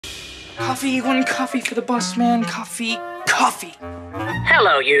Coffee, one coffee for the bus, man. Coffee.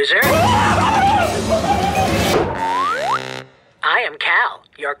 Hello, user. I am C.A.L,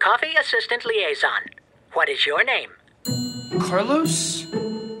 your coffee assistant liaison. What is your name? Carlos?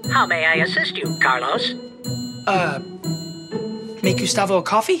 How may I assist you, Carlos? Make Gustavo a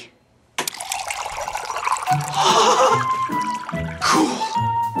coffee? Cool.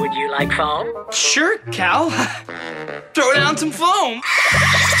 Would you like foam? Sure, Cal. Throw down some foam.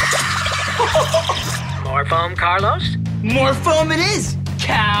 More foam, Carlos? More foam it is,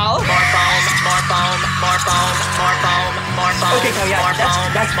 Cal. More foam, more foam, more foam, more foam, more foam. Okay, Cal, yeah,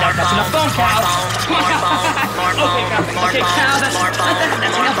 that's enough foam, Cal. More foam, more foam, more Okay, Cal, that's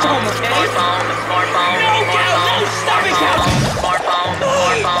enough foam, okay? More foam, more foam. No, Cal, no, stop it, Cal. More foam,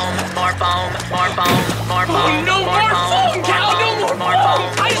 more foam, more foam, more foam, more foam. Oh, no more foam, Cal, no more foam.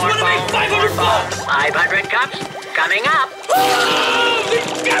 I just want to make 500 foam. 500 cups coming up. Oh,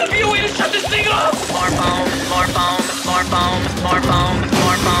 there's gotta be a way to shut this thing off. More foam, more foam, more foam, more foam,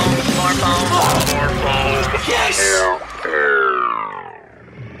 more foam, more foam, more foam. Yes.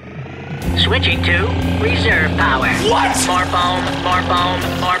 Switching to reserve power. What? More foam, more foam,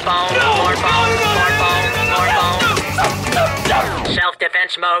 more foam, more foam, more foam, more foam.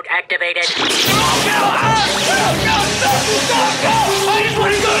 Self-defense mode activated. No! I just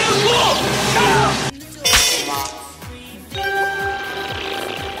want to go to the pool!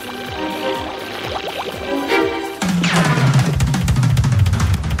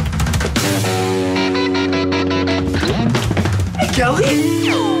 Hey, Kelly?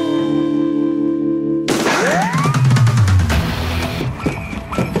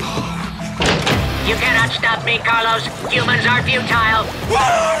 You cannot stop me, Carlos. Humans are futile.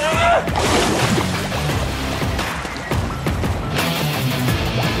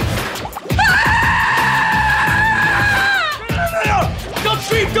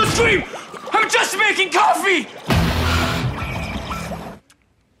 Don't scream! I'm just making coffee!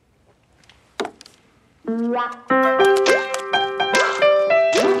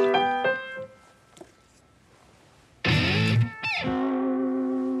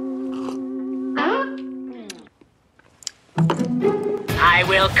 I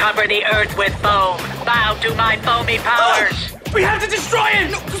will cover the earth with foam. Bow to my foamy powers. We have to destroy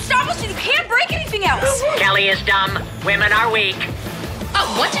it! No, Gustavo said you can't break anything else. Kelly is dumb. Women are weak.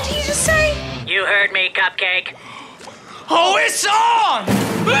 What did he just say? You heard me, Cupcake. Oh, it's on!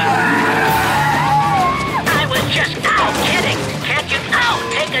 I was just kidding. Can't you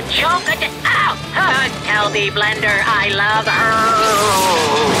take a joke? Tell the blender I love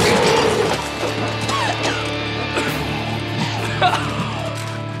her.